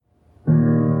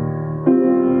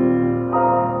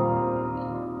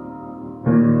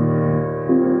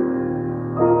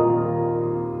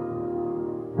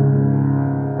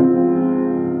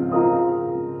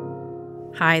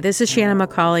Hi, this is Shana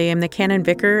McCauley. I'm the Canon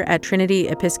Vicar at Trinity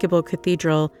Episcopal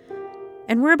Cathedral,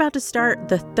 and we're about to start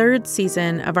the third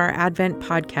season of our Advent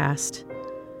podcast.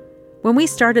 When we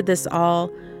started this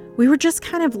all, we were just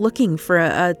kind of looking for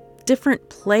a different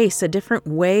place, a different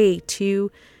way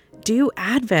to do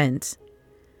Advent.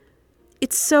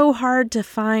 It's so hard to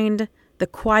find the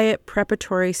quiet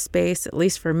preparatory space, at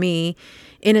least for me,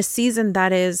 in a season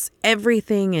that is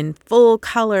everything in full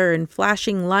color and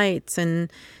flashing lights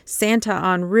and Santa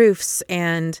on roofs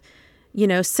and,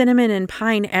 cinnamon and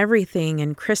pine everything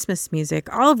and Christmas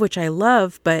music, all of which I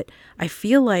love, but I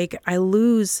feel like I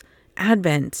lose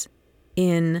Advent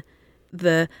in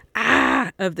the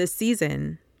of this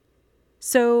season.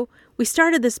 So we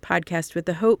started this podcast with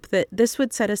the hope that this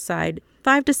would set aside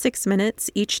 5 to 6 minutes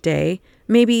each day,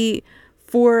 maybe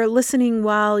for listening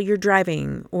while you're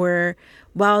driving or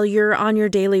while you're on your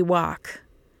daily walk.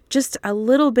 Just a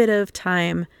little bit of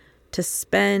time to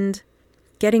spend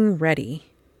getting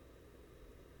ready.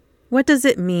 What does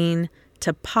it mean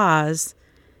to pause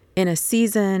in a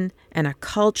season and a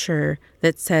culture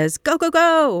that says, go, go,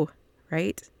 go,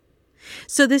 right?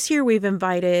 So this year we've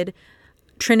invited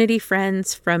Trinity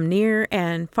friends from near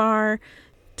and far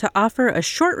to offer a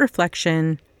short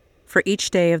reflection for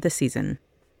each day of the season.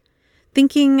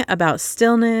 Thinking about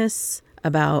stillness,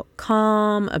 about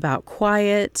calm, about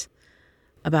quiet,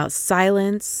 about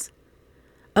silence,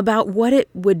 about what it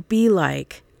would be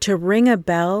like to ring a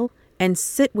bell and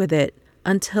sit with it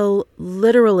until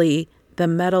literally the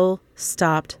metal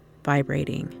stopped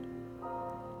vibrating.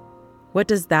 What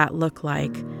does that look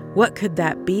like? What could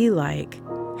that be like?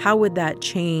 How would that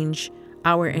change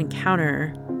our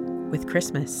encounter with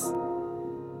Christmas?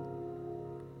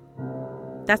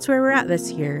 That's where we're at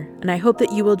this year, and I hope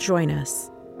that you will join us.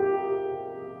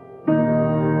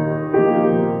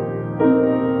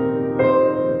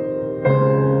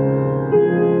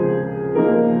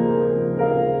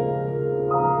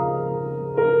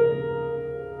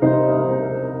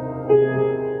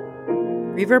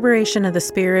 Reverberation of the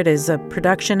Spirit is a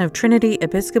production of Trinity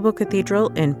Episcopal Cathedral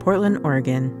in Portland,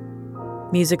 Oregon.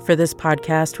 Music for this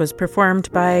podcast was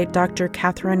performed by Dr.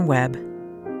 Catherine Webb.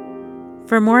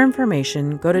 For more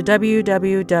information, go to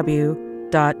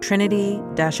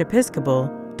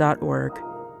www.trinity-episcopal.org.